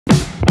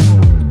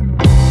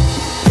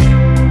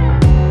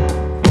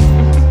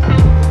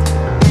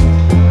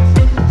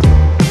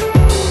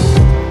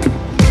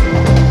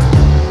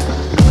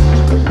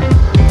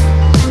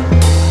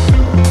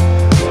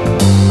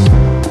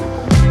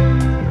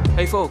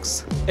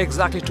folks,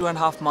 exactly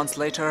 2.5 months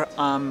later,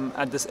 I'm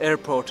at this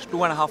airport.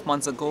 2.5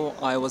 months ago,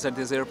 I was at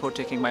this airport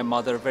taking my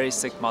mother, very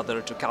sick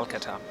mother, to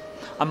Calcutta.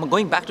 I'm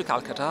going back to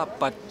Calcutta,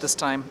 but this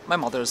time my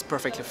mother is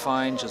perfectly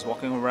fine. She's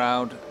walking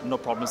around, no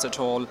problems at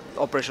all.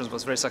 The operation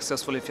was very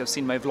successful. If you've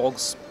seen my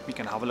vlogs, you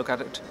can have a look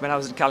at it. When I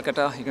was in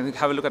Calcutta, you can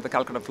have a look at the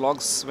Calcutta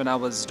vlogs when I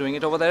was doing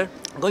it over there.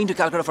 I'm going to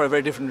Calcutta for a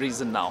very different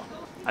reason now.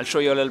 I'll show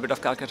you a little bit of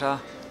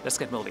Calcutta. Let's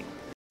get moving.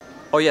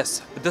 Oh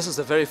yes, this is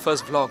the very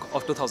first vlog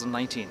of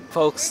 2019.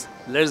 Folks,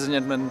 ladies and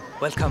gentlemen,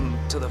 welcome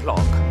to the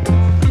vlog.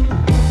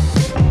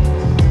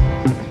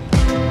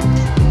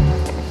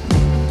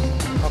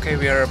 Okay,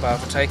 we are about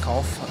to take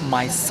off.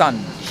 My son,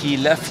 he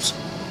left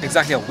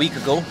exactly a week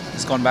ago.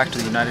 He's gone back to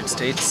the United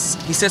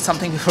States. He said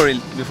something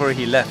before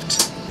he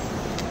left.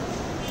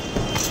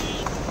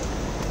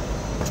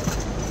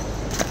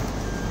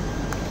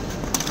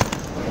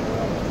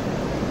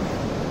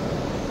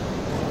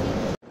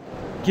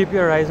 Keep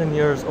your eyes and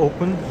ears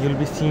open. You'll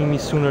be seeing me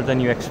sooner than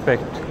you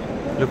expect.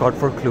 Look out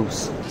for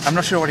clues. I'm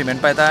not sure what he meant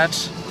by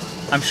that.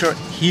 I'm sure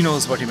he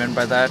knows what he meant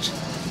by that.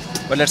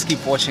 But let's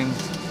keep watching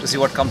to see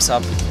what comes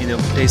up in the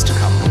days to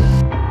come.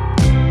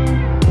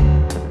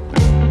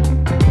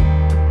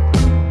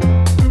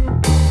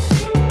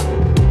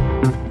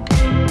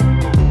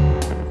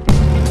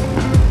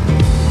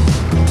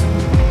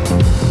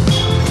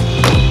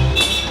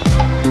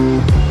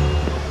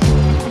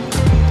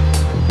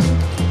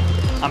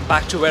 I'm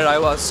back to where I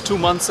was 2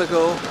 months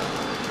ago,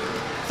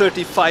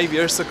 35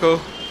 years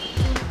ago.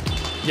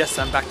 Yes,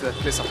 I'm back to the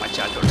place of my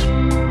childhood.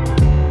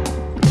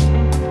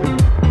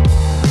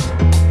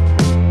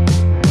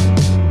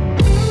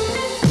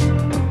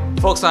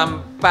 Folks,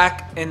 I'm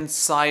back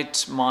inside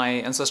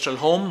my ancestral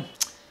home.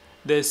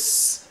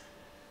 This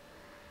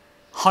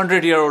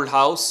 100-year-old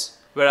house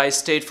where I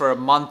stayed for a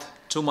month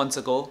 2 months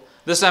ago.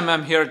 This time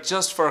I'm here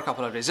just for a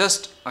couple of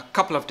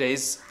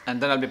days,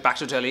 and then I'll be back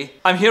to Delhi.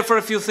 I'm here for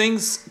a few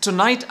things.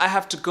 Tonight I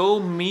have to go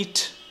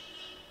meet,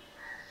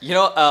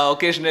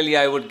 occasionally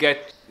I would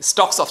get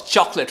stocks of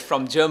chocolate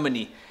from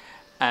Germany,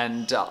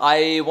 and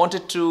I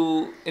wanted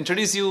to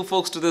introduce you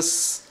folks to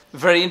this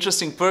very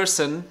interesting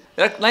person.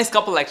 They're a nice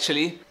couple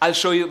actually. I'll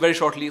show you very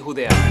shortly who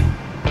they are.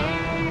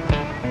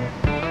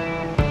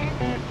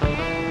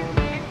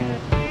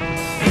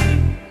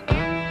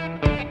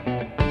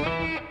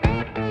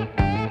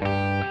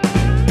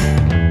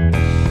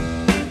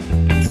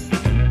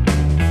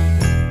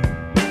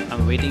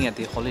 Waiting at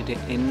the Holiday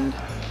Inn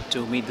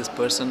to meet this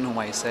person whom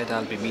I said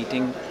I'll be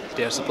meeting.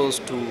 They are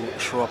supposed to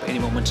show up any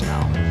moment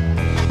now.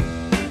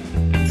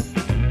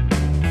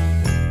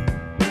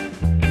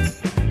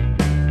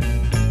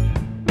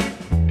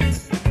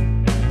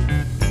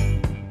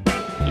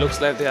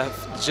 Looks like they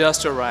have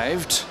just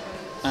arrived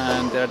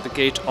and they're at the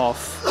gate of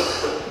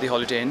the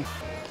Holiday Inn.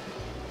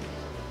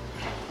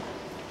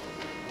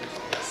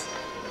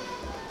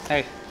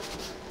 Hey.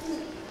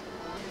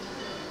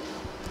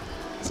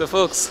 So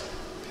folks,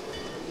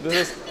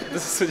 this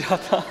is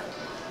Sujata,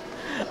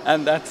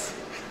 and that's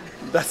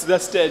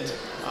Ted.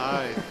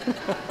 Hi.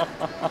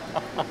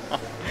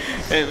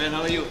 Hey man,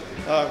 how are you?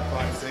 I'm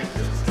fine, thank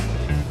you.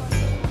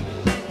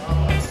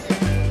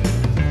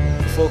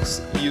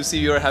 Folks, you see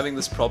you're having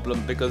this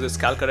problem because it's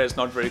Calcutta, it's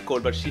not very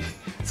cold, but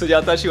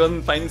Sujata, she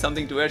wasn't finding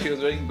something to wear. She was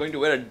going to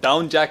wear a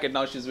down jacket.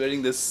 Now she's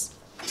wearing this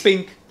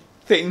pink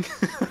thing.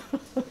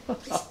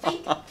 This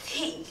pink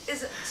thing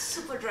is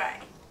super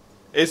dry.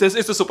 It's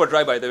a super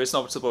dry, by the way. It's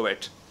not super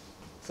wet.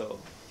 So.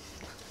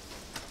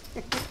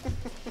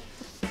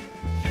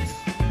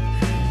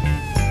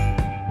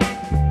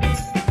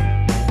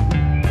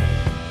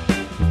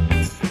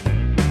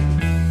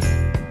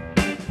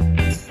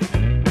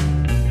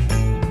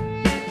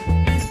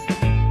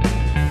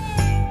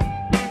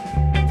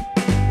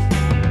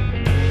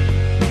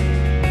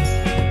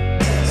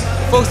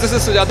 Folks, this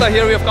is Sujata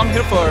here. We have come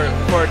here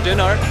for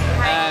dinner.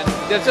 Hi. And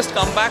they've just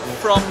come back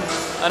from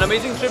an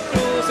amazing trip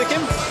to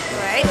Sikkim.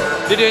 Right?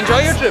 Did you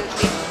enjoy your trip?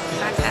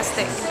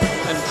 Fantastic.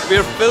 And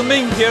we're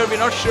filming here. We're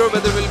not sure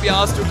whether we'll be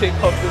asked to take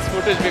off this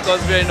footage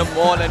because we're in a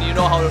mall and you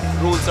know how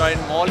rules are in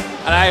mall.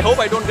 And I hope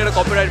I don't get a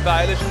copyright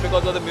violation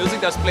because of the music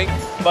that's playing.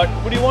 But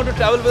would you want to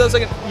travel with us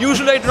again?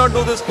 Usually I do not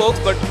do this, folks,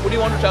 but would you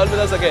want to travel with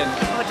us again?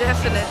 Oh,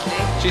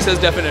 definitely. She says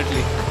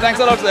definitely. Thanks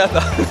a lot,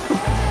 Sujata.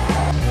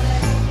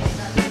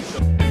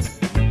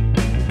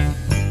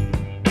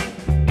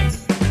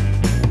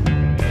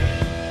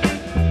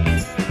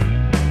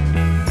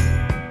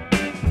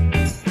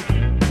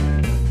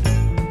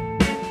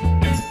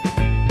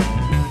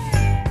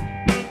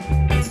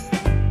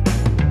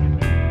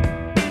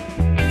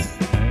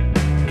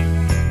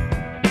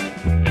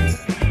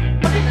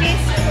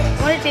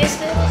 Want to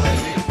taste it?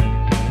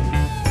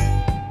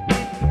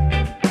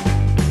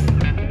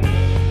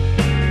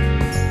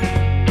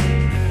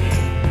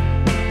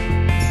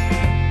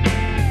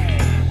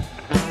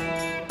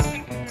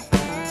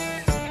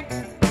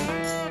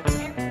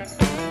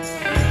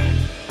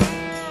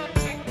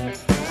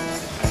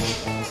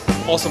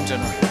 Awesome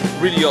dinner.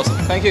 Really awesome.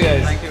 Thank you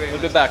guys. Thank you very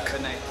We'll much. be back.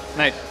 Good night.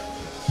 Night.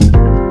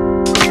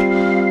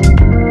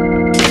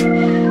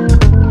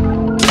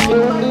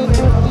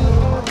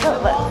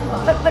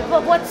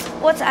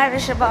 What's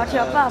Irish about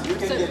your pub?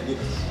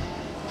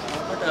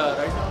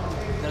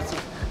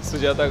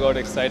 Sujata got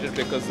excited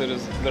because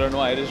there are no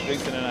Irish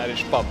drinks in an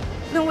Irish pub.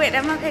 No, wait,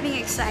 I'm not getting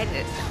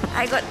excited.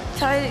 I got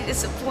thoroughly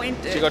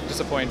disappointed. She got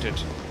disappointed.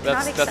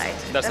 Not excited.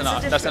 That's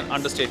an That's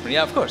understatement.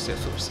 Yeah, of course,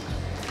 yes, of course.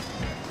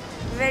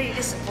 Very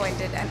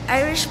disappointed. An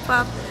Irish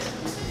pub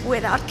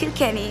without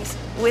Kilkenny's,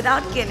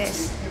 without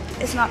Guinness,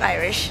 is not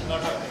Irish.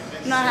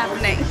 Not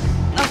happening.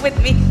 Not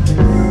with me.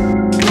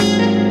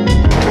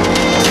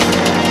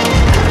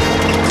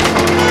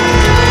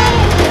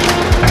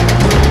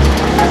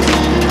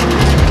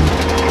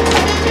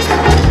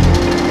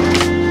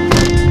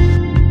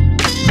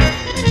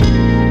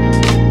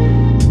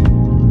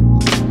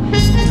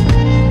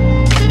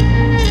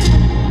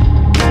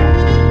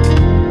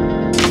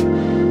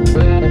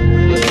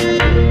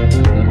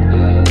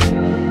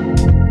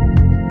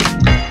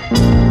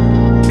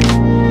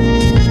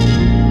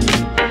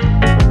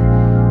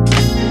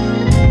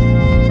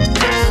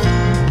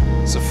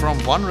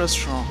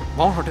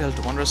 One hotel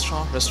to one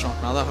restaurant,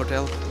 another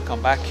hotel,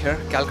 come back here.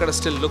 Calcutta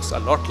still looks a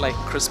lot like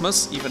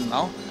Christmas even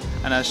now.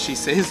 And as she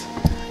says,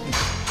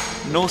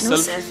 no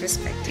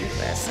self-respecting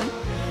person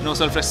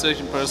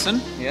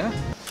person. Yeah.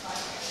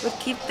 would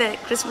keep the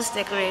Christmas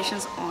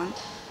decorations on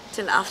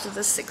till after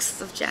the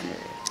 6th of January.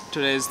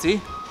 Today is the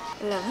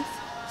 11th.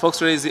 Folks,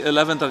 today is the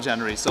 11th of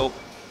January. So,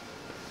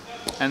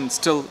 and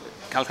still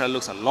Calcutta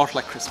looks a lot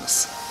like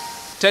Christmas.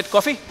 Ted,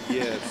 coffee?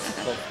 Yes,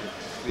 coffee,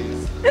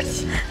 please.